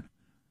common.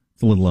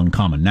 It's a little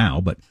uncommon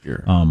now, but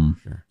sure.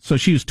 So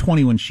she was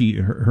 20 when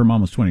her mom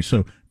was 20.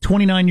 So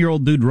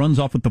 29-year-old dude runs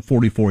off with the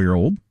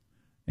 44-year-old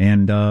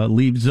and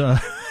leaves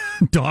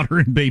daughter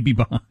and baby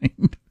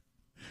behind.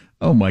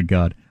 Oh my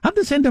God! How'd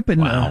this end up in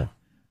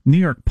New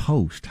York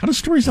Post? How do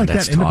stories like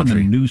that end up in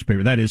the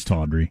newspaper? That is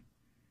tawdry.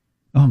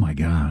 Oh my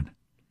God!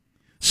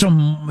 So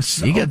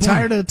you get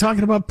tired of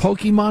talking about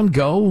Pokemon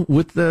Go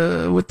with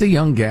the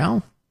young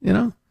gal?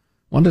 Wanted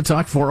to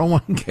talk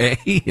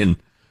 401k and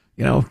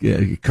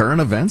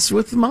current events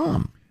with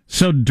mom.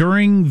 So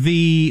during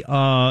the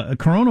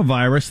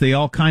coronavirus, they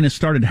all kind of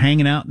started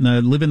hanging out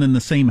and living in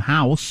the same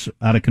house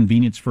out of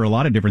convenience for a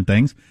lot of different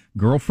things.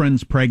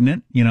 Girlfriend's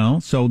pregnant,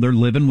 so they're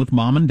living with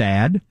mom and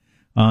dad.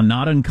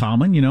 Not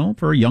uncommon,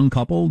 for a young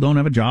couple, don't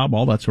have a job,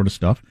 all that sort of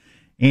stuff.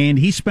 And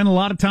he spent a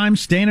lot of time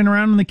standing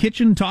around in the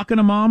kitchen talking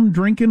to mom,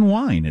 drinking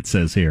wine, it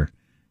says here.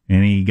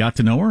 And he got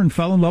to know her and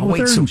fell in love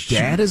with her. So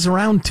dad is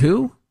around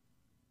too?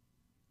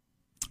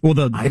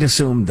 Well, I'd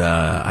assumed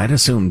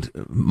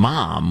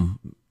mom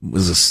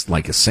was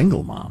like a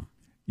single mom.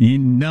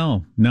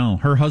 No.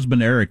 Her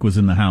husband Eric was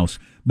in the house,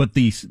 but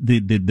the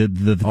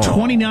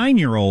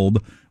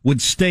 29-year-old would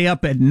stay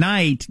up at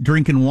night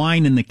drinking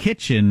wine in the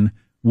kitchen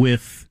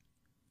with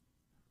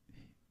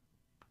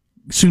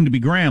soon-to-be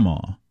grandma,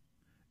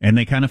 and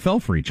they kind of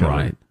fell for each other.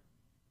 Right.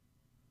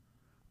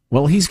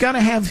 Well, he's got to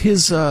have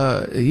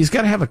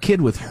a kid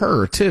with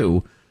her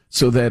too,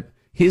 so that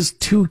his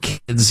two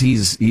kids,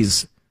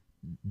 he's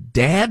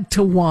dad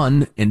to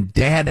one and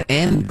dad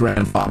and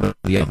grandfather to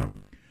the other.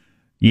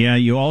 Yeah,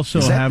 you also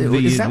is that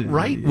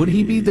right? Would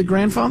he be the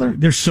grandfather?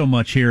 There's so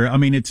much here. I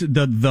mean, it's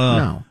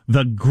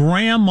the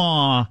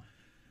grandma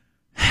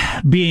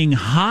being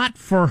hot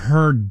for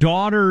her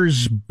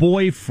daughter's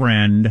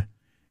boyfriend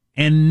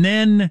and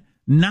then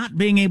not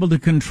being able to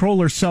control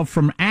herself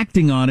from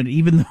acting on it,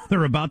 even though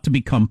they're about to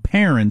become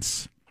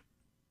parents.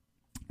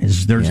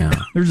 There's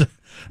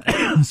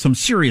some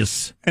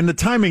serious. And the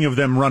timing of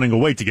them running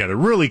away together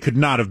really could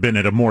not have been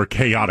at a more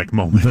chaotic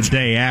moment. The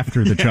day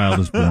after the child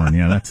is born.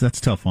 Yeah,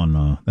 that's tough on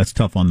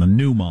the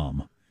new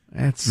mom.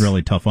 That's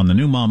really tough on the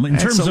new mom in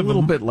terms of a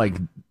little bit like.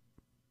 In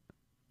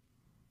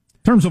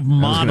terms of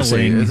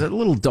modeling, is it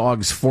little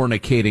dogs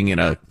fornicating in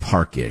a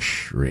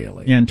park-ish,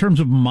 really? Yeah, in terms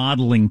of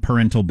modeling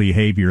parental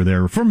behavior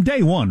there, from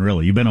day one,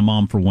 really. You've been a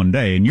mom for one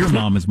day, and your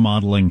mom is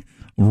modeling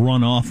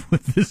run off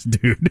with this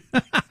dude.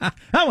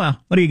 Oh,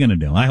 well, what are you going to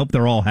do? I hope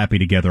they're all happy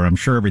together. I'm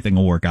sure everything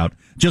will work out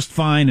just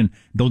fine, and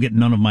they'll get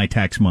none of my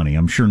tax money.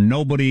 I'm sure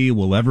nobody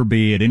will ever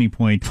be at any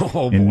point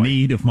in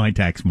need of my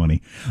tax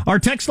money. Our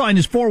text line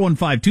is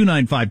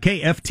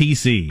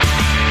 415-295-KFTC.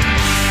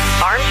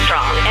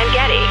 Armstrong and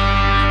Getty.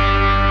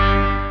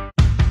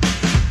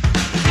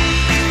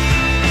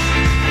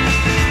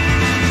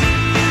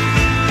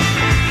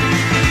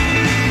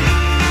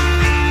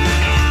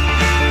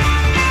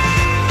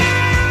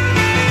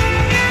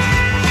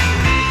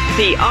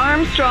 The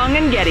Armstrong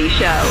and Getty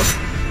Show.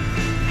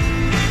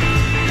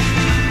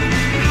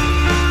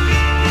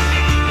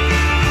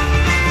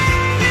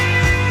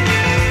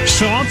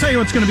 So I'll tell you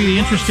what's going to be the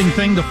interesting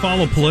thing to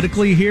follow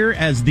politically here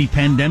as the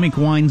pandemic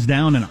winds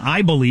down, and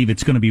I believe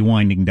it's going to be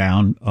winding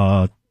down.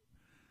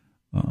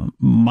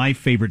 My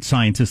favorite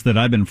scientists that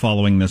I've been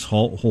following this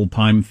whole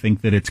time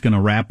think that it's going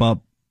to wrap up,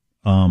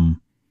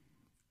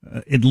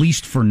 at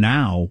least for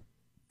now,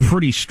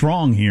 pretty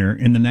strong here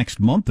in the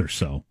next month or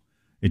so.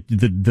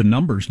 The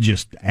numbers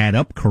just add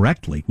up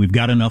correctly. We've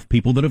got enough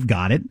people that have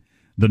got it.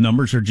 The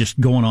numbers are just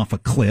going off a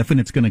cliff, and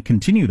it's going to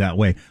continue that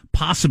way.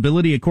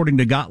 Possibility, according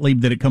to Gottlieb,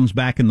 that it comes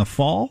back in the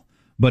fall,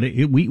 but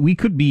we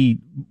could be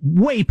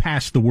way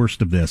past the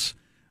worst of this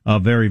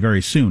very,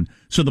 very soon.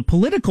 So the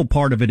political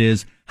part of it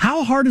is,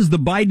 how hard is the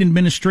Biden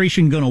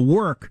administration going to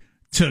work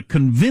to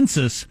convince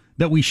us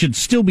that we should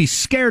still be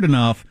scared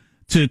enough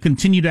to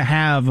continue to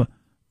have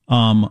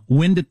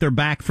wind at their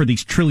back for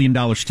these $1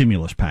 trillion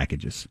stimulus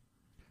packages?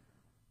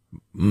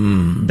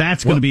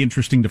 That's going to be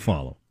interesting to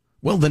follow.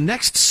 Well, the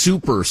next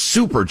super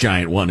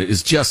giant one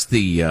is just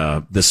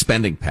the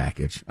spending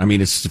package. I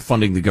mean, it's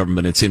funding the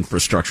government, its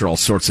infrastructure, all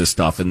sorts of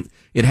stuff, and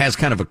it has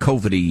kind of a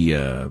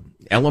COVID-y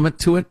element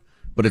to it,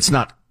 but it's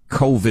not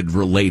COVID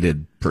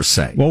related per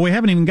se. Well, we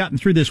haven't even gotten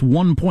through this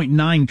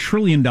 $1.9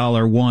 trillion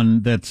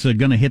one that's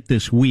going to hit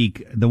this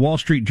week. The Wall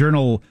Street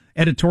Journal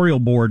editorial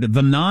board,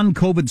 the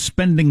non-COVID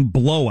spending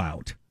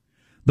blowout.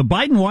 The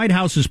Biden White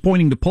House is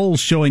pointing to polls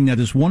showing that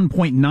his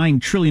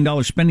 $1.9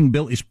 trillion spending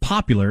bill is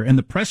popular, and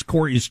the press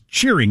corps is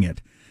cheering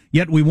it.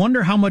 Yet we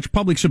wonder how much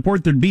public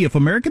support there'd be if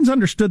Americans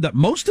understood that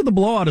most of the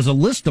blowout is a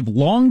list of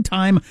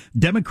longtime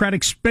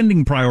Democratic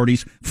spending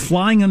priorities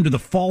flying under the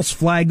false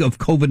flag of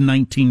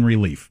COVID-19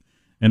 relief.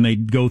 And they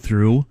go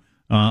through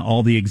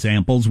all the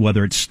examples,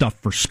 whether it's stuff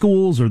for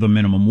schools or the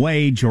minimum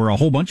wage or a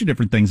whole bunch of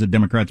different things that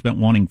Democrats have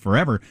been wanting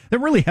forever that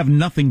really have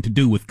nothing to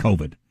do with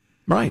COVID.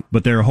 Right.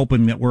 But they're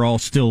hoping that we're all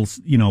still,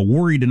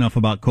 worried enough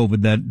about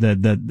COVID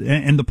that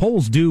and the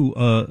polls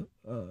do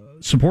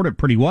support it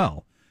pretty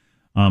well.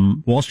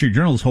 Wall Street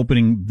Journal is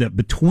hoping that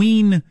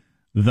between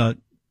the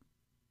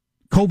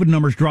COVID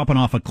numbers dropping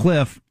off a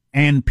cliff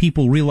and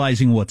people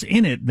realizing what's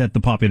in it, that the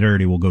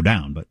popularity will go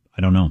down. But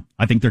I don't know.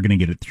 I think they're going to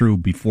get it through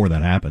before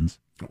that happens.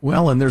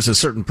 Well, and there's a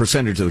certain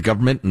percentage of the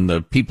government and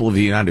the people of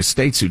the United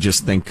States who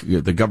just think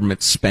the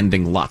government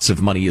spending lots of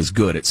money is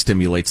good. It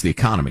stimulates the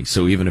economy.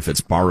 So even if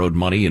it's borrowed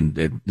money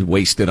and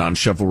wasted on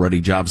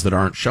shovel-ready jobs that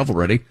aren't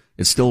shovel-ready,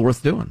 it's still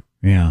worth doing.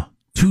 Yeah.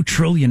 $2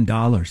 trillion.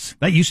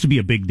 That used to be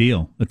a big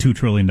deal, a $2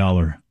 trillion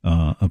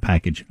a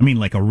package. I mean,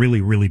 like a really,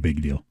 really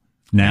big deal.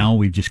 Now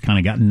we've just kind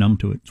of gotten numb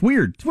to it. It's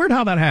weird. It's weird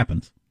how that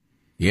happens.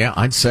 Yeah,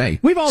 I'd say.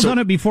 We've all done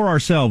it before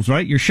ourselves,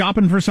 right? You're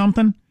shopping for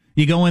something.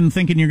 You go in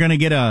thinking you're going to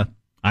get a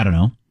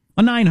 $900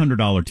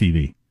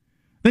 TV.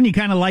 Then you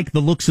kind of like the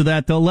looks of the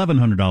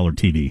 $1,100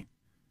 TV.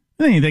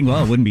 And then you think,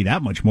 well, it wouldn't be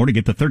that much more to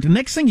get the third.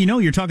 Next thing you know,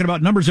 you're talking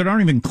about numbers that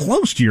aren't even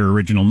close to your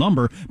original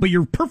number, but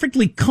you're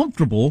perfectly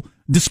comfortable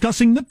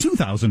discussing the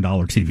 $2,000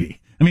 TV.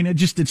 I mean,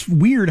 it's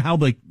weird how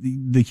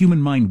the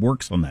human mind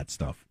works on that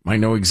stuff. I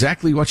know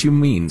exactly what you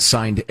mean.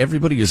 Signed,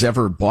 everybody who's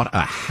ever bought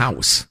a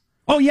house.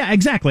 Oh, yeah,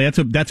 exactly.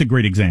 That's a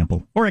great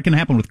example. Or it can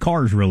happen with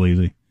cars real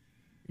easy.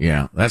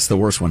 Yeah, that's the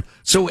worst one.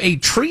 So a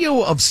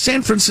trio of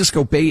San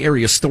Francisco Bay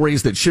Area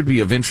stories that should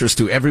be of interest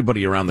to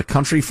everybody around the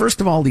country.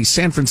 First of all, the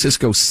San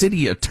Francisco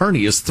city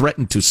attorney has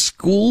threatened to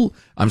sue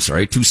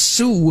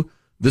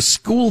the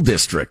school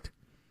district.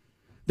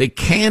 They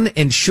can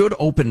and should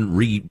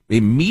open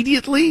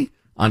immediately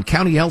on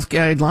county health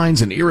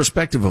guidelines and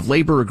irrespective of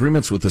labor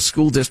agreements with the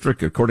school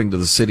district, according to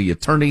the city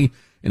attorney,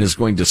 and is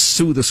going to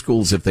sue the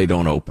schools if they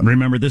don't open.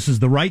 Remember, this is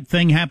the right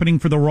thing happening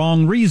for the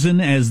wrong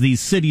reason, as these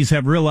cities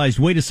have realized,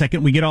 wait a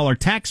second, we get all our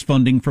tax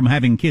funding from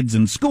having kids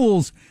in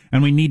schools,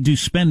 and we need to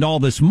spend all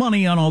this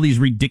money on all these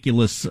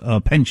ridiculous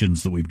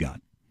pensions that we've got.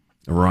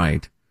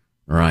 Right.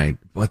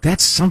 But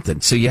that's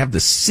something. So you have the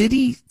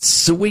city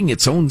suing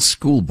its own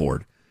school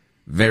board.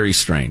 Very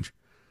strange.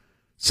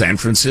 San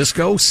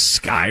Francisco,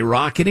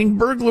 skyrocketing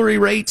burglary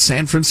rate.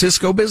 San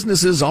Francisco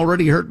businesses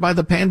already hurt by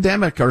the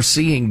pandemic are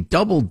seeing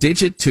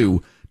double-digit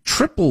to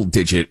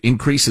triple-digit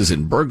increases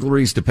in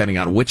burglaries, depending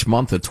on which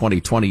month of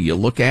 2020 you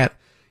look at,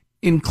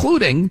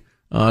 including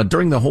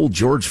during the whole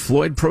George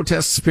Floyd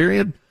protests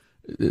period,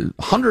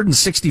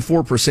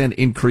 164%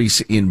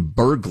 increase in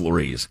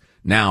burglaries.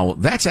 Now,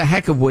 that's a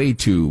heck of a way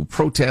to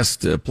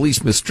protest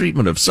police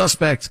mistreatment of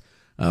suspects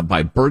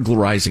by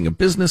burglarizing a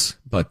business,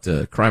 but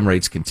crime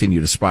rates continue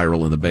to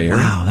spiral in the Bay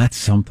Area. Wow, that's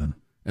something.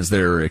 As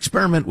their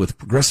experiment with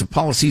progressive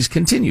policies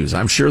continues,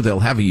 I'm sure they'll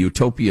have a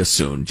utopia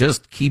soon.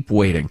 Just keep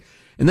waiting.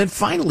 And then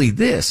finally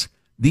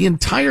the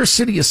entire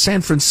city of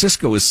San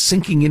Francisco is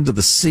sinking into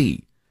the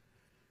sea.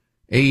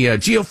 A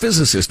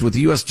geophysicist with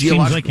the U.S.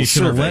 Geological Survey. Seems like you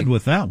should have led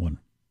with that one.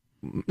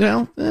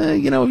 Well,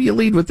 you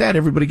lead with that,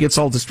 everybody gets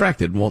all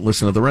distracted and won't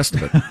listen to the rest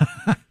of it.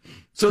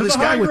 So this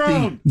guy with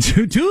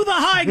to the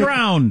high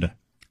ground.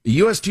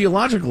 U.S.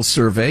 Geological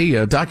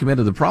Survey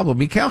documented the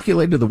problem. He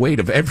calculated the weight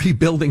of every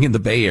building in the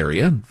Bay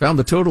Area, found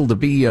the total to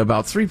be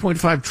about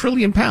 3.5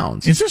 trillion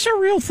pounds. Is this a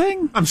real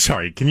thing? I'm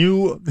sorry.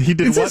 He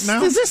did what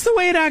now? Is this the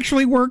way it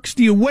actually works?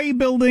 Do you weigh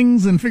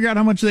buildings and figure out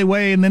how much they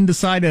weigh and then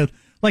decide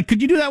could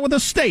you do that with a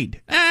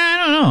state? I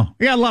don't know.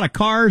 You got a lot of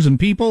cars and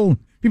people.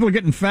 People are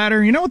getting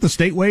fatter. You know what the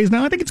state weighs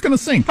now? I think it's going to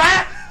sink.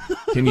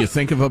 Can you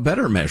think of a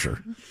better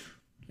measure?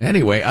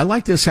 Anyway, I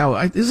like this.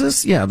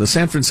 The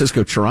San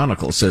Francisco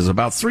Chronicle says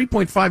about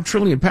 3.5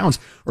 trillion pounds,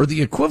 or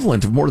the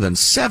equivalent of more than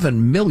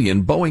 7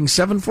 million Boeing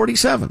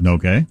 747s.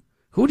 Okay.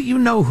 Who do you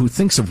know who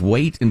thinks of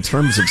weight in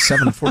terms of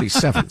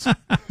 747s?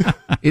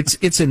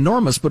 It's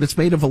enormous, but it's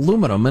made of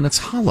aluminum and it's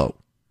hollow.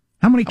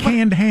 How many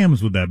canned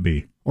hams would that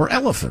be? Or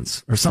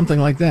elephants, or something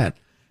like that.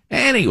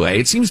 Anyway,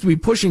 it seems to be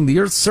pushing the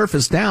Earth's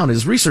surface down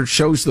as research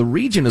shows the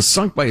region is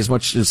sunk by as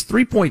much as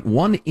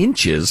 3.1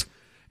 inches.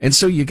 And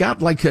so you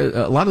got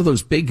a lot of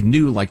those big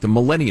new, like the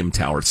Millennium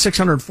Tower, it's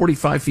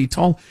 645 feet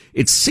tall.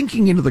 It's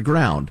sinking into the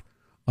ground,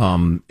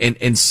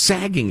 and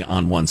sagging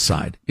on one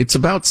side. It's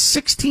about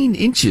 16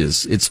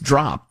 inches. It's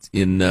dropped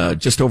in,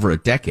 just over a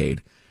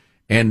decade.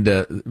 And,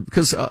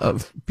 because,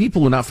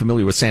 people who are not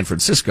familiar with San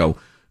Francisco,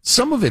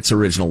 some of its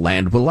original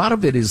land, but a lot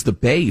of it is the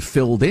bay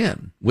filled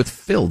in with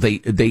fill.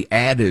 They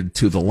added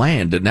to the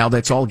land, and now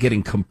that's all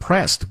getting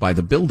compressed by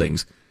the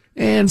buildings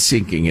and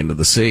sinking into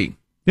the sea.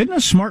 Didn't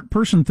a smart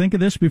person think of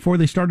this before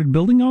they started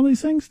building all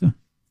these things?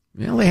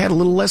 Well, they had a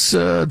little less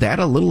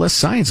data, a little less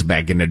science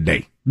back in the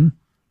day.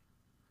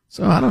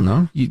 So I don't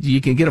know. You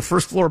can get a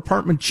first floor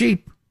apartment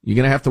cheap. You're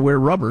going to have to wear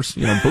rubbers,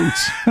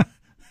 boots.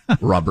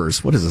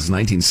 Rubbers. What is this,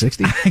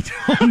 1960? I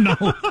don't know.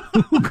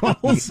 Who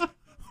calls?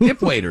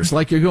 Hip waders,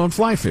 like you're going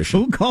fly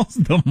fishing. Who calls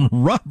them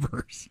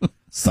rubbers?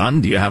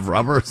 Son, do you have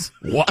rubbers?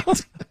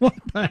 What? What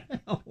the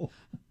hell?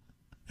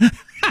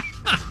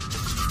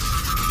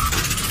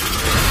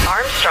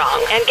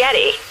 Armstrong and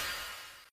Getty.